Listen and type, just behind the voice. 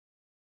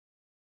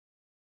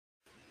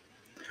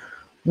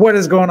What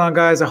is going on,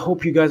 guys? I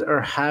hope you guys are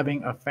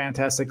having a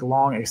fantastic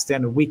long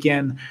extended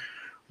weekend,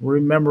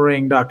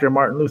 remembering Dr.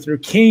 Martin Luther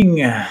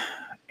King,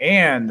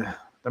 and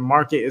the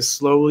market is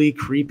slowly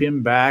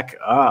creeping back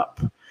up.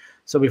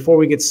 So before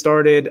we get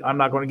started, I'm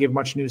not going to give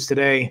much news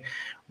today.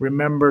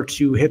 Remember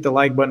to hit the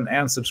like button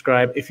and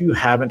subscribe if you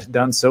haven't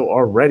done so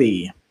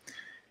already.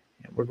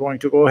 And we're going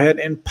to go ahead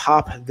and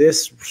pop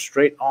this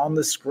straight on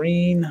the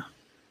screen.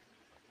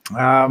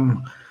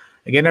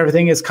 Again,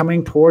 everything is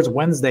coming towards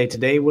Wednesday.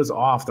 Today was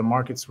off. The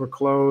markets were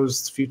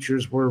closed.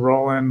 Futures were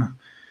rolling.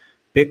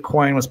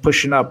 Bitcoin was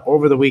pushing up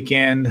over the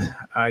weekend.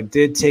 I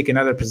did take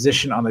another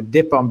position on the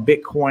dip on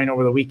Bitcoin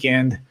over the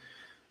weekend.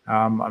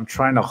 I'm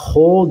trying to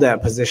hold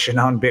that position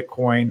on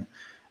Bitcoin,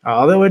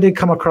 although I did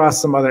come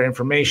across some other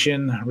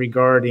information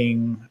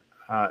regarding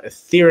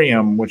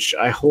Ethereum, which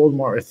I hold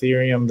more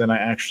Ethereum than I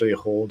actually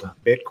hold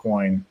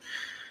Bitcoin.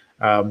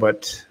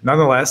 But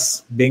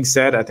nonetheless, being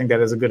said, I think that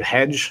is a good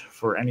hedge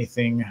for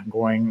anything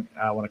going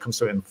when it comes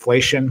to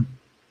inflation.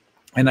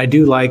 And I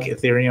do like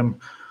Ethereum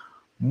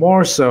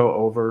more so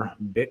over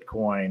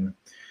Bitcoin.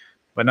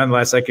 But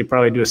nonetheless, I could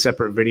probably do a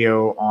separate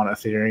video on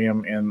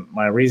Ethereum and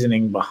my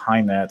reasoning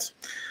behind that.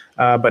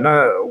 But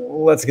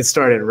let's get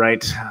started,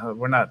 right?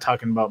 We're not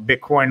talking about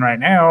Bitcoin right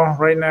now.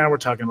 Right now, we're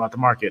talking about the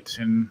market.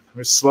 And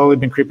we've slowly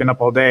been creeping up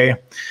all day.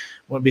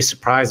 Wouldn't be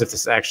surprised if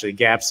this actually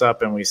gaps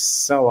up and we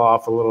sell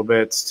off a little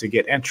bit to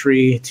get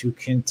entry to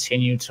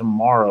continue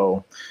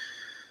tomorrow.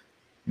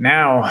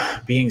 Now,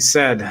 being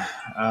said,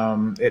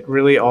 it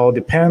really all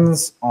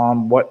depends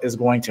on what is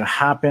going to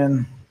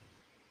happen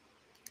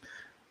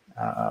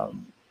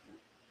on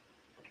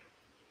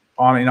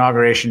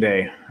Inauguration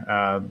Day.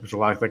 There's a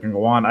lot that can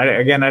go on.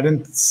 I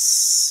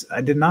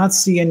did not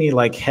see any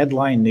like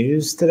headline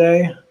news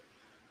today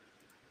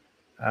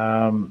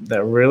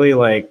that really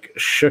like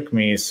shook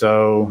me.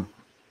 So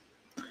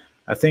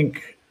I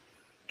think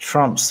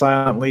Trump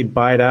silently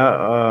bowed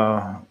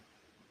out.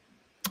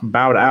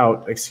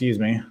 Excuse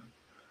me.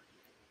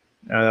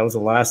 That was the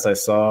last I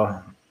saw.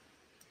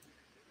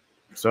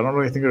 So I don't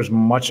really think there's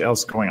much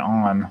else going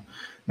on.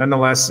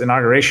 Nonetheless,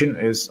 inauguration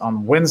is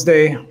on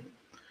Wednesday.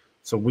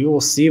 So we will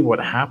see what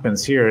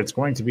happens here. It's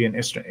going to be an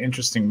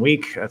interesting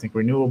week. I think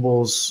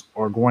renewables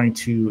are going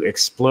to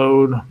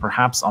explode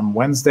perhaps on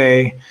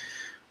Wednesday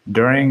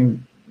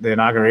during the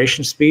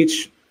inauguration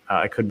speech.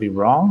 I could be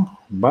wrong,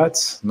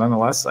 but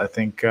nonetheless, I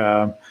think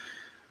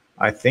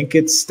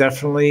it's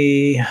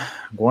definitely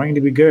going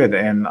to be good,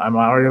 and I'm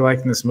already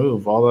liking this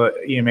move. All the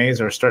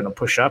EMAs are starting to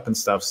push up and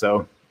stuff,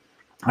 so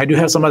I do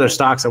have some other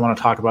stocks I want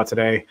to talk about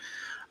today.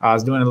 I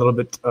was doing a little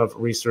bit of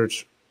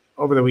research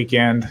over the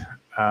weekend.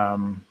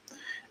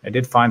 I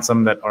did find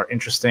some that are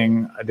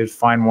interesting. I did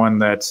find one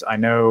that I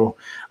know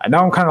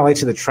I'm kind of late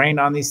to the train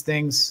on these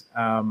things.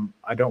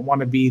 I don't want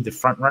to be the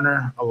front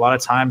runner a lot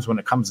of times when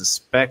it comes to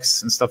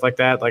specs and stuff like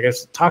that. Like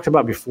I've talked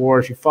about before,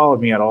 if you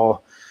followed me at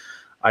all,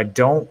 I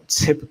don't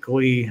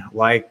typically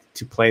like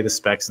to play the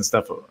specs and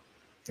stuff,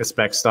 the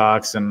spec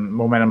stocks and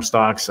momentum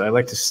stocks. I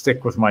like to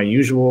stick with my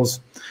usuals.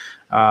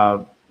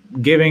 I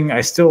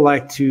do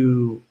like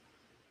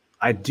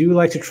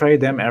to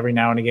trade them every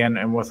now and again.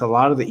 And with a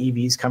lot of the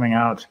EVs coming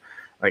out,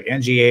 like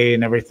NGA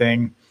and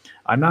everything,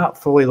 I'm not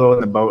fully low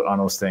in the boat on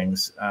those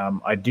things.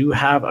 I do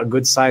have a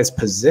good sized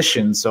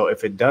position, so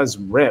if it does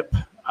rip,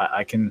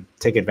 I can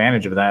take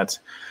advantage of that.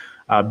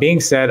 Being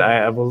said,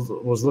 I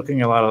was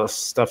looking at a lot of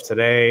stuff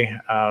today.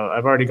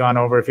 I've already gone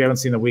over, if you haven't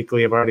seen the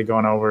weekly, I've already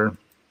gone over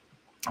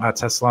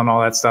Tesla and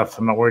all that stuff.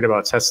 I'm not worried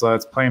about Tesla.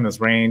 It's playing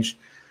this range.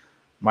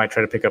 Might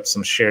try to pick up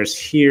some shares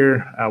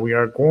here. We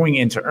are going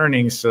into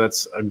earnings, so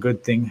that's a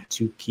good thing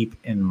to keep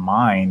in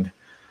mind.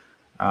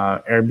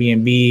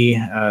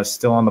 Airbnb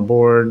still on the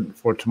board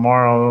for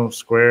tomorrow.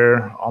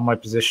 Square, all my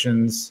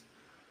positions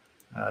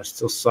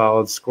still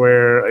solid.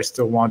 Square, I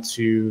still want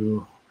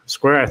to.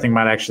 Square, I think,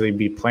 might actually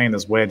be playing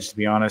this wedge, to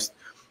be honest.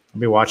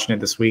 I'll be watching it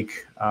this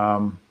week.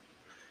 I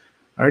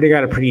already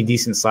got a pretty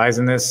decent size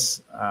in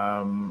this.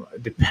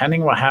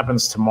 Depending what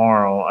happens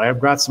tomorrow,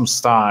 I've got some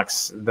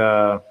stocks.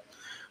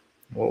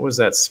 What was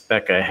that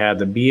spec I had?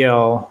 The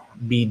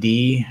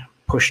BLBD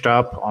pushed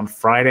up on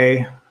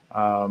Friday.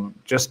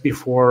 Just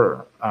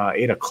before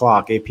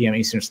 8 p.m.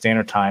 Eastern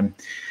Standard Time,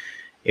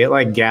 it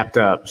like gapped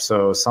up.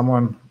 So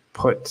someone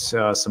put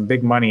some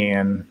big money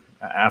in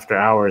after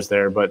hours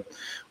there. But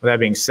with that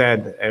being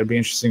said, it would be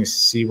interesting to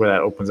see where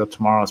that opens up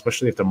tomorrow,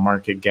 especially if the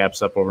market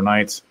gaps up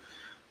overnight.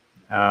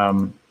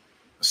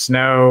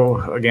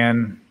 Snow,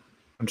 again,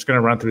 I'm just going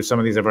to run through some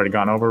of these I've already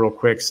gone over real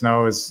quick.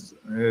 Snow it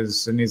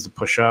needs to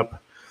push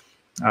up.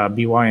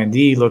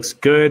 BYND looks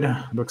good,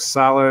 looks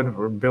solid.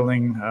 We're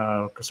building,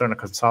 starting to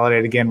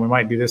consolidate again. We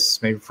might do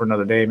this maybe for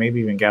another day, maybe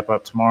even gap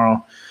up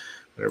tomorrow,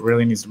 but it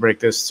really needs to break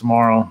this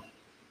tomorrow.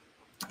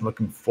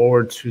 Looking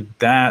forward to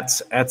that.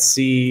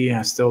 Etsy,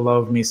 I still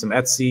love me some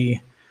Etsy.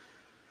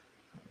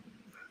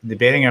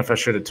 Debating if I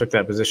should have took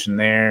that position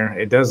there.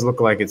 It does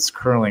look like it's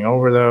curling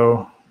over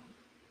though.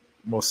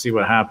 We'll see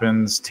what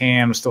happens.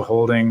 TAM still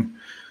holding.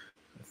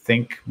 I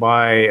think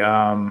by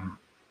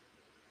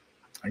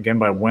again,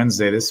 by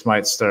Wednesday, this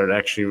might start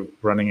actually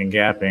running and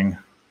gapping.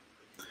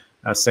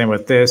 Same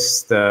with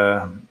this,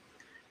 the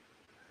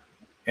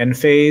end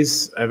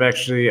phase. I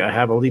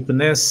have a leap in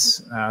this.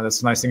 That's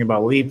the nice thing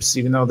about leaps.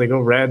 Even though they go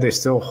red, they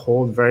still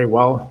hold very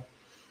well.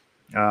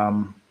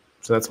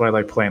 So that's why I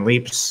like playing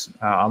leaps.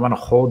 I'm going to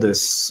hold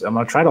this. I'm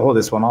going to try to hold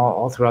this one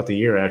all throughout the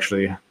year,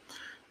 actually,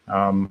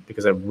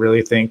 because I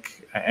really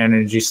think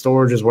energy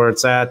storage is where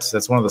it's at.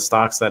 That's one of the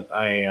stocks that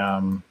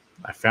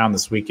I found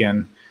this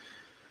weekend,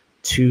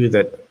 too,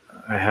 that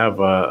I have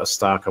a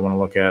stock I want to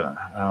look at.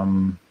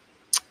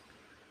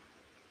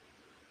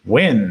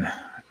 WYND,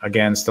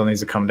 again, still needs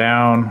to come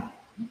down.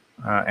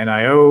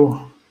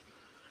 NIO,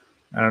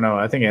 I don't know.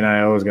 I think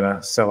NIO is going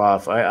to sell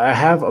off. I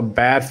have a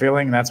bad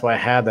feeling. That's why I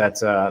had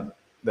that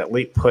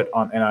leap put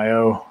on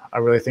NIO. I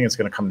really think it's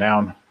going to come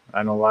down.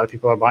 I know a lot of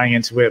people are buying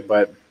into it,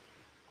 but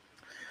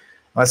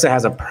unless it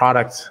has a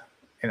product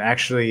and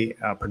actually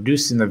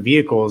producing the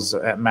vehicles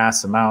at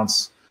mass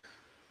amounts,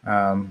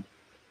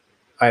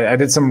 I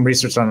did some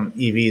research on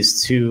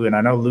EVs too, and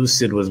I know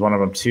Lucid was one of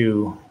them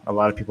too. A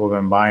lot of people have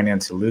been buying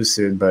into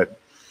Lucid, but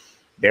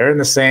they're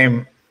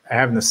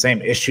having the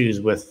same issues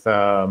with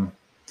the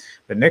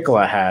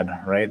Nikola had,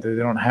 right? They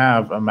don't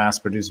have a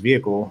mass-produced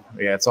vehicle.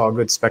 Yeah, it's all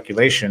good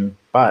speculation,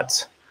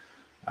 but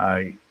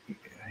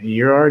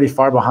you're already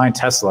far behind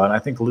Tesla, and I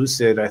think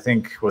Lucid,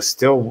 was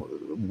still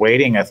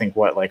waiting.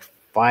 Like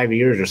 5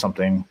 years or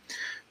something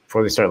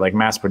before they start like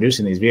mass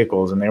producing these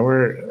vehicles, and they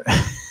were.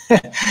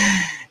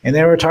 And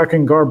they were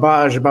talking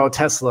garbage about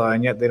Tesla,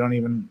 and yet they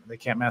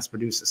can't mass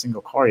produce a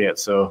single car yet.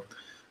 So,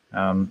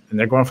 and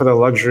they're going for the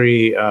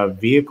luxury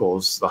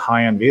vehicles, the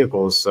high-end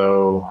vehicles.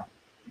 So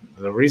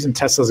the reason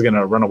Tesla's going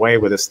to run away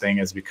with this thing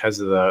is because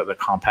of the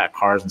compact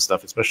cars and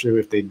stuff, especially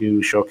if they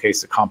do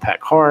showcase the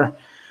compact car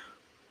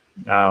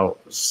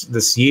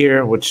this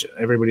year, which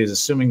everybody is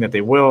assuming that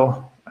they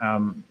will.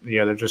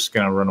 They're just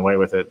going to run away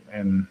with it.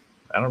 And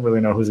I don't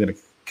really know who's going to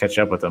catch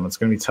up with them. It's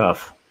going to be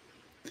tough.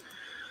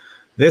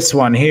 This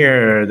one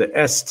here, the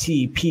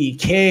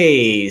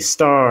STPK,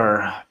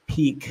 Star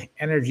Peak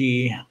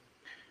Energy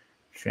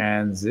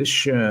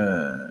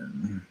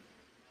Transition.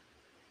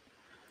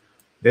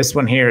 This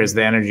one here is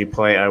the energy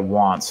play I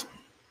want.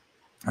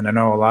 And I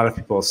know a lot of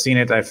people have seen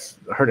it. I've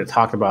heard it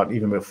talked about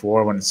even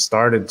before when it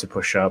started to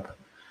push up.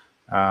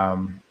 I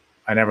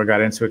never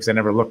got into it because I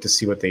never looked to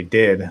see what they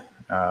did.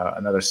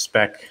 Another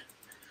spec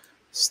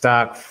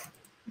stock,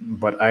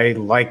 but I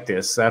like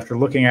this. After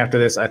looking after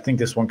this, I think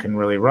this one can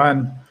really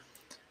run.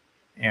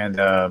 And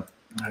I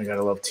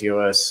gotta love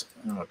TOS.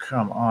 Oh,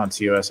 come on,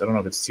 TOS. I don't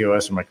know if it's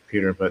TOS or my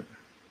computer, but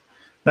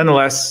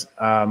nonetheless,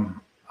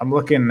 I'm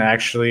looking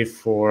actually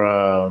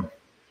for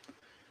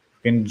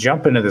we can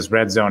jump into this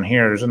red zone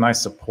here. There's a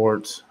nice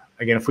support.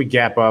 Again, if we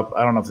gap up,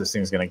 I don't know if this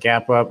thing's gonna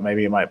gap up.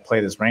 Maybe it might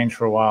play this range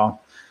for a while.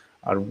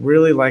 I'd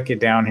really like it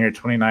down here,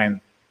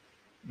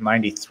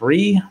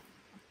 29.93,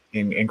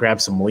 and grab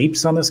some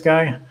leaps on this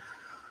guy.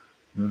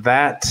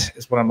 That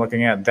is what I'm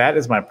looking at. That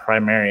is my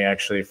primary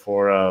actually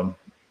for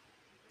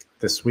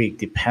this week,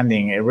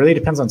 depending. It really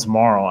depends on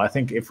tomorrow. I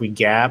think if we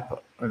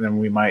gap, then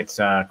we might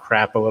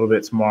crap a little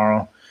bit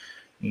tomorrow.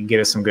 You can get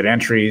us some good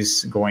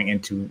entries going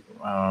into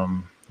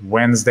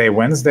Wednesday.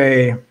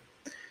 Wednesday,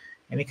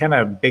 any kind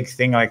of big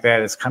thing like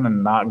that, it's kind of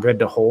not good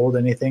to hold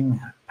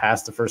anything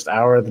past the first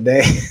hour of the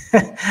day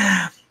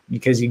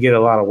because you get a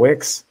lot of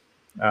wicks.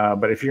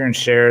 But if you're in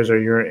shares or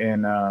you're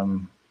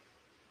in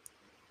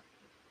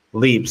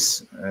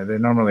leaps, they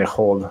normally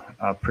hold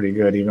pretty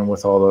good, even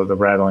with all the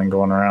rattling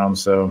going around.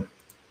 So,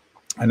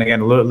 and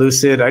again,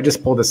 Lucid, I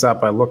just pulled this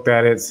up. I looked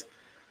at it.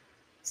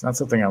 It's not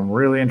something I'm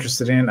really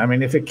interested in. I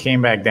mean, if it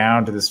came back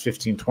down to this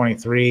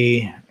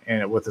 1523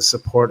 and with the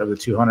support of the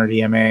 200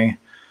 EMA, I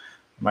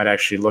might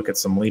actually look at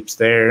some leaps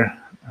there.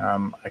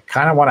 I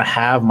kind of want to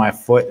have my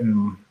foot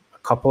in a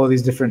couple of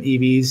these different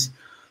EVs.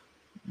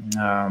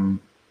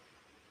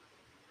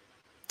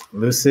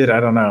 Lucid, I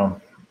don't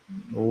know.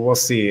 We'll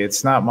see.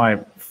 It's not my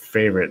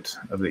favorite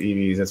of the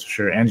EVs, that's for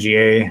sure.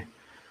 NGA,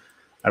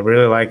 I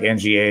really like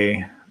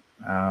NGA.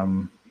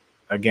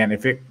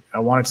 Again, I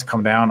want it to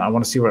come down. I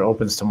want to see where it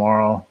opens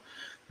tomorrow.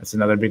 That's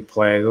another big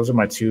play. Those are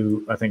my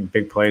two, I think,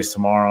 big plays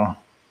tomorrow.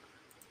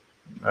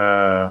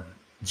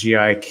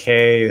 GIK,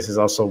 this is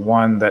also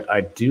one that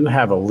I do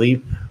have a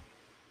leap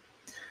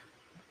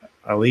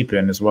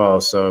in as well.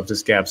 So if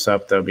this gaps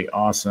up, that would be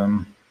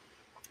awesome.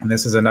 And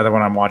this is another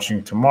one I'm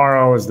watching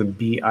tomorrow, is the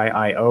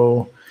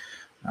BIIO.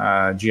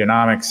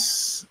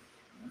 Geonomics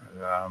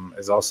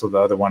is also the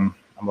other one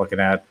I'm looking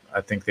at. I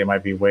think they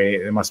must be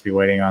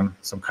waiting on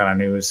some kind of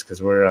news,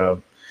 because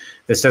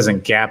this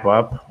doesn't gap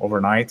up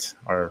overnight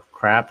or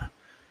crap.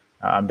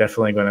 I'm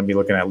definitely going to be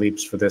looking at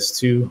leaps for this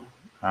too.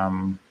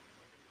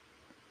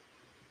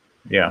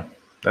 Yeah,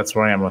 that's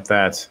where I am with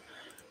that.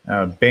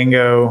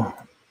 Bingo,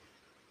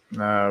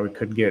 we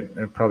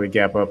could probably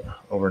gap up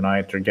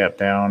overnight or gap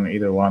down,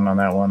 either one on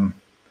that one.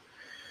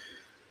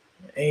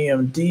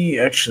 AMD,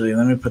 actually,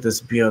 let me put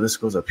this this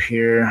goes up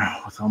here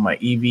with all my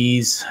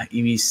EVs,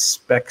 EV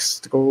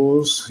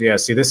spectacles. Yeah,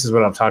 see, this is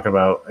what I'm talking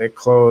about. It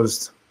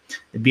closed,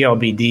 the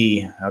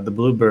BLBD, the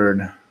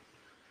Bluebird.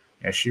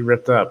 Yeah, she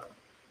ripped up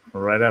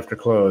right after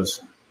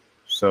close.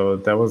 So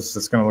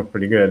that's going to look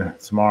pretty good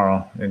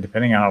tomorrow, and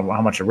depending on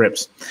how much it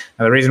rips.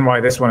 Now, the reason why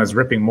this one is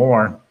ripping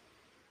more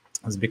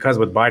is because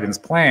with Biden's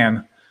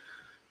plan,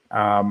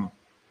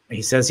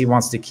 he says he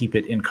wants to keep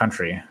it in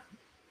country.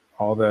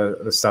 All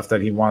the stuff that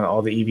he wants,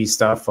 all the EV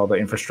stuff, all the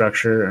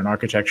infrastructure and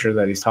architecture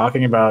that he's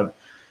talking about,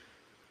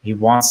 he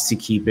wants to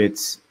keep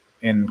it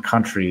in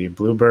country.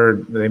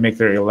 Bluebird, they make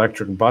their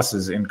electric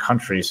buses in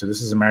country, so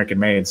this is American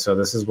made. So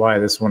this is why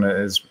this one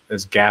is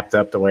gapped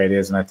up the way it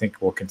is, and I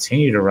think will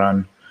continue to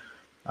run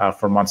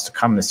for months to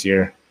come this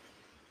year.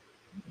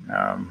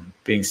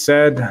 Being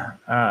said,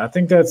 I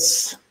think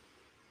that's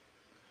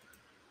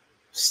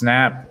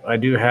Snap. I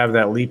do have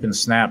that leap in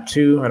Snap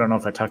too. I don't know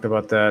if I talked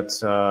about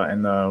that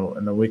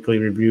in the weekly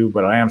review,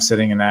 but I am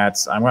sitting in that.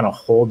 I'm going to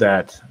hold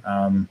that.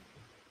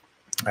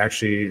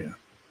 Actually,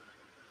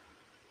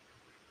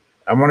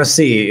 I want to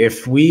see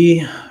if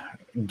we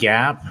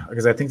gap,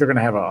 because I think they're going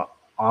to have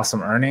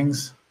awesome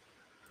earnings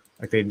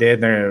like they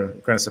did. They're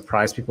going to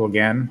surprise people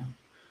again.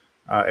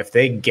 If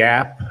they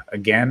gap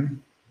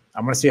again,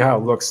 I'm going to see how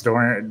it looks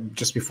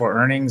just before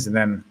earnings, and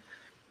then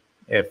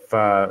if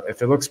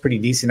it looks pretty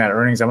decent at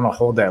earnings, I'm going to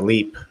hold that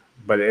leap.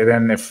 But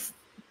then if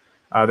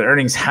the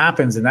earnings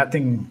happens and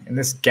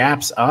this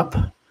gaps up,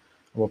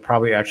 we'll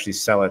probably actually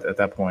sell it at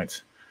that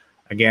point.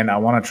 Again, I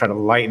want to try to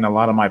lighten a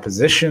lot of my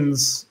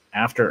positions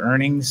after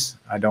earnings.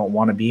 I don't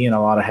want to be in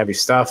a lot of heavy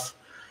stuff.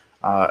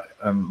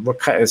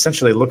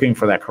 Essentially looking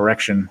for that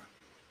correction.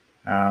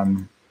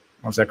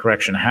 Once that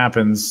correction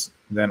happens,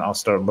 then I'll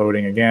start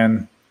loading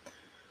again.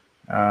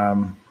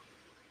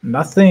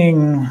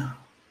 Nothing.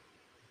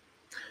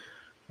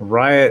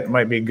 Riot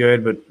might be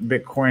good, but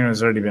Bitcoin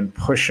has already been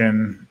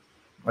pushing,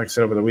 like I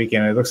said, over the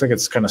weekend. It looks like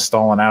it's kind of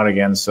stalling out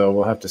again, so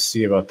we'll have to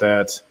see about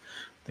that.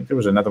 I think there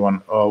was another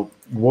one. Oh,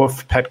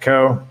 Wolf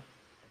Petco.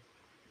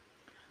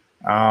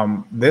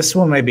 This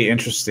one may be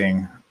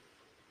interesting.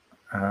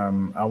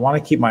 I want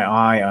to keep my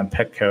eye on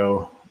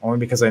Petco, only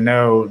because I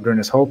know during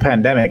this whole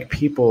pandemic,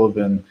 people have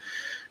been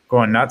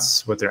going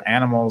nuts with their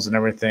animals and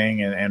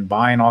everything, and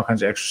buying all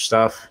kinds of extra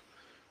stuff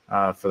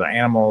for their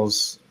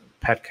animals.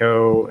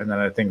 Petco, and then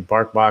I think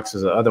BarkBox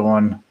is the other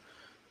one.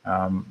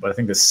 But I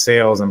think the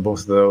sales on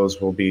both of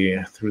those will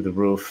be through the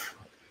roof,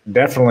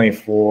 definitely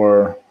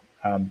for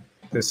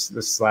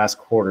this last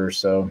quarter.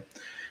 So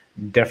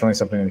definitely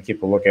something to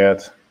keep a look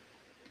at.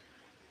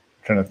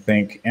 I'm trying to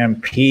think.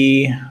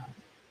 MP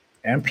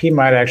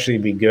might actually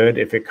be good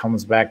if it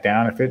comes back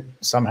down. If it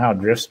somehow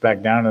drifts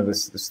back down to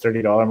this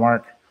 $30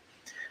 mark,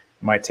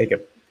 I might take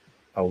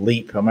a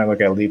leap. I might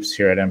look at leaps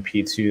here at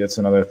MP too. That's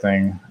another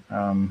thing.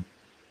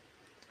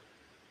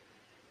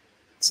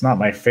 It's not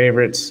my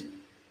favorite,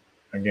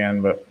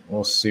 again, but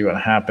we'll see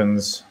what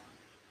happens.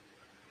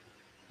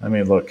 Let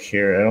me look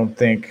here. I don't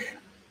think.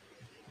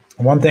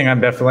 One thing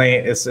I'm definitely,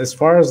 as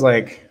far as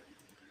like,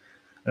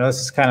 I know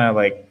this is kind of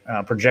like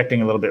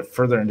projecting a little bit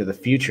further into the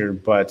future,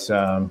 but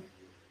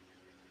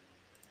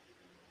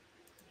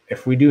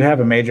if we do have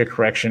a major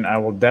correction, I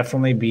will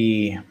definitely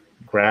be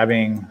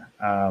grabbing.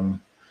 I've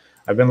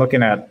been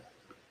looking at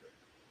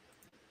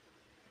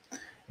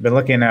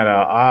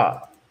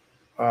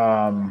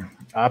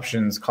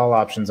options, call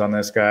options on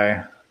this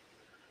guy,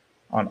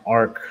 on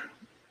ARC,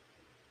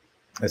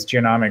 this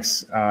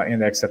genomics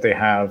index that they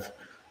have.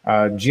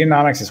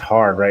 Genomics is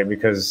hard, right?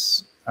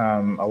 Because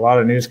a lot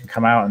of news can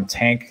come out and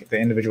tank the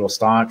individual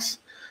stocks.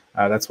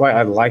 That's why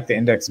I like the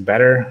index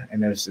better.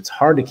 And it's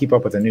hard to keep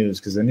up with the news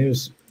because the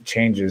news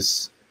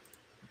changes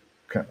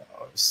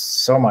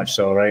so much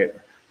so, right?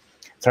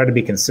 It's hard to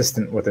be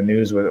consistent with the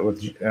news with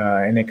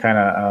any kind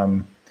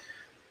of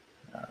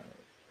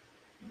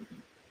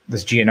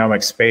this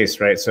genomic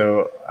space, right?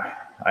 So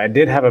I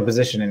did have a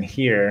position in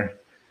here.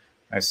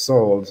 I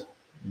sold,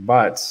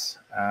 but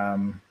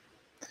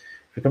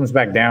if it comes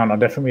back down, I'll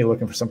definitely be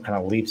looking for some kind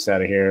of leaps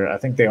out of here. I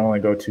think they only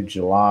go to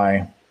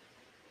July.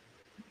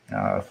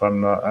 If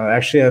I'm not,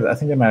 actually, I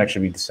think they might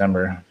actually be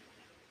December.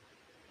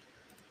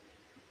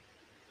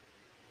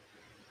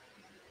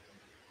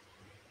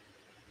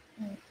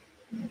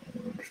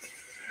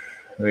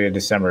 Yeah,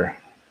 December.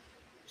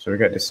 So we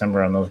got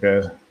December on those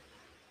guys.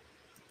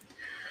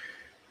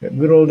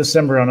 Good old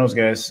December on those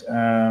guys.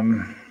 Let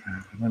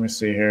me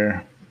see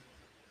here.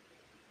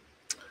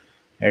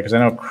 Yeah, because I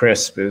know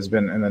Crisp has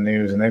been in the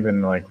news and they've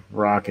been like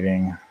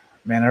rocketing.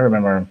 Man, I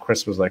remember when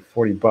Crisp was like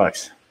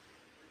 $40.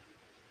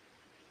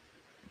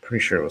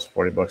 Pretty sure it was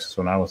 $40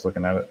 when I was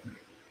looking at it.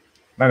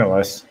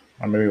 Nonetheless,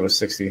 or maybe it was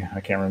 60.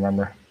 I can't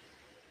remember.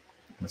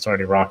 It's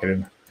already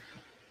rocketed.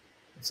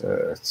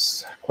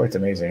 It's quite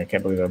amazing. I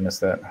can't believe I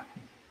missed that. I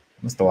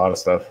missed a lot of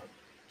stuff.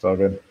 It's all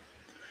good.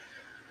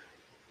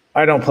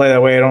 I don't play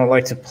that way. I don't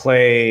like to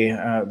play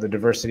the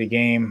diversity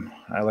game.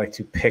 I like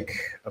to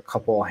pick a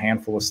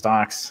handful of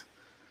stocks,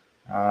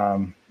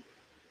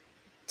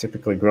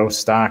 typically growth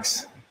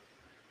stocks,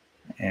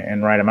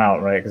 and write them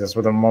out, right? Because that's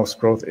where the most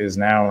growth is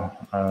now.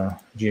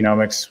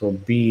 Genomics will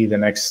be the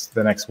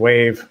next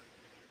wave.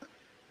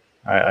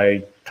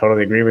 I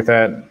totally agree with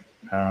that.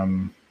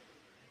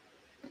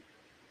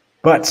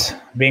 But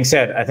being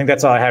said, I think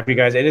that's all I have for you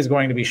guys. It is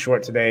going to be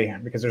short today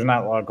because there's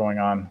not a lot going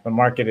on. The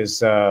market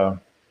is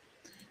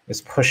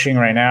pushing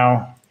right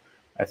now.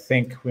 I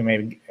think we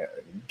may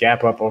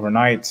gap up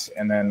overnight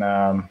and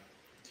then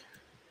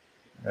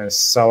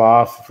sell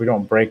off. If we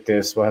don't break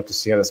this, we'll have to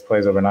see how this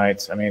plays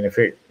overnight. I mean, if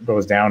it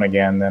goes down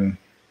again, then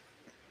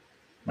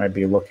might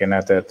be looking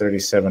at that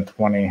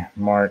 37.20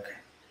 mark.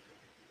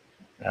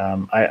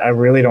 I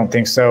really don't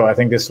think so. I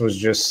think this was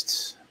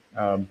just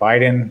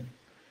Biden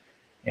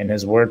and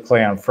his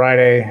wordplay on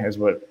Friday is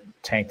what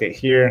tanked it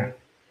here.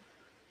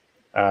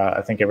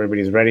 I think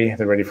everybody's ready.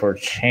 They're ready for a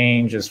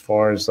change as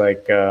far as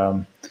like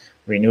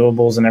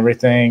renewables and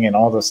everything and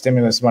all the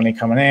stimulus money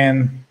coming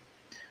in.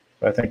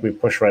 So I think we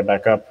push right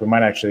back up. We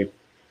might actually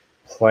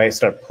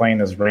start playing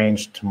this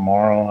range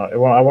tomorrow.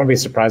 I wouldn't be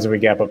surprised if we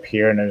gap up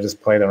here and then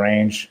just play the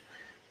range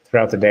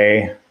throughout the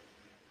day.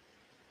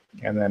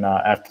 And then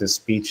after the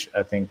speech,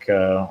 I think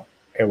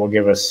it will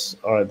give us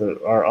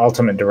our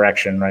ultimate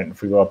direction, right?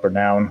 If we go up or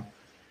down,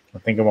 I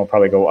think it will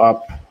probably go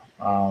up.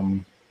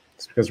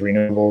 It's because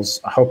renewables.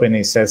 I'm hoping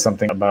he says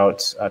something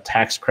about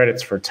tax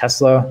credits for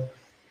Tesla.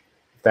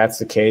 If that's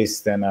the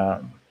case, then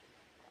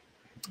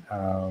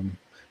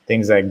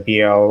things like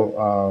BL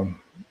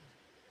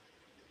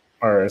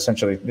are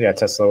essentially,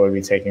 Tesla would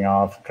be taking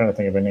off. I'm trying to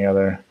think of any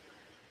other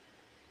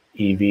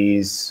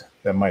EVs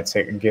that might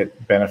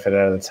get benefit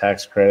out of the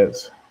tax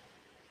credits.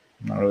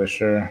 I'm not really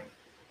sure.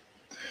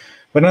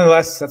 But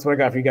nonetheless, that's what I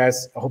got for you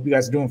guys. I hope you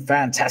guys are doing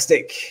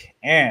fantastic.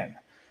 And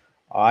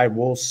I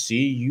will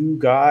see you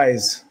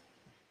guys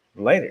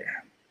later.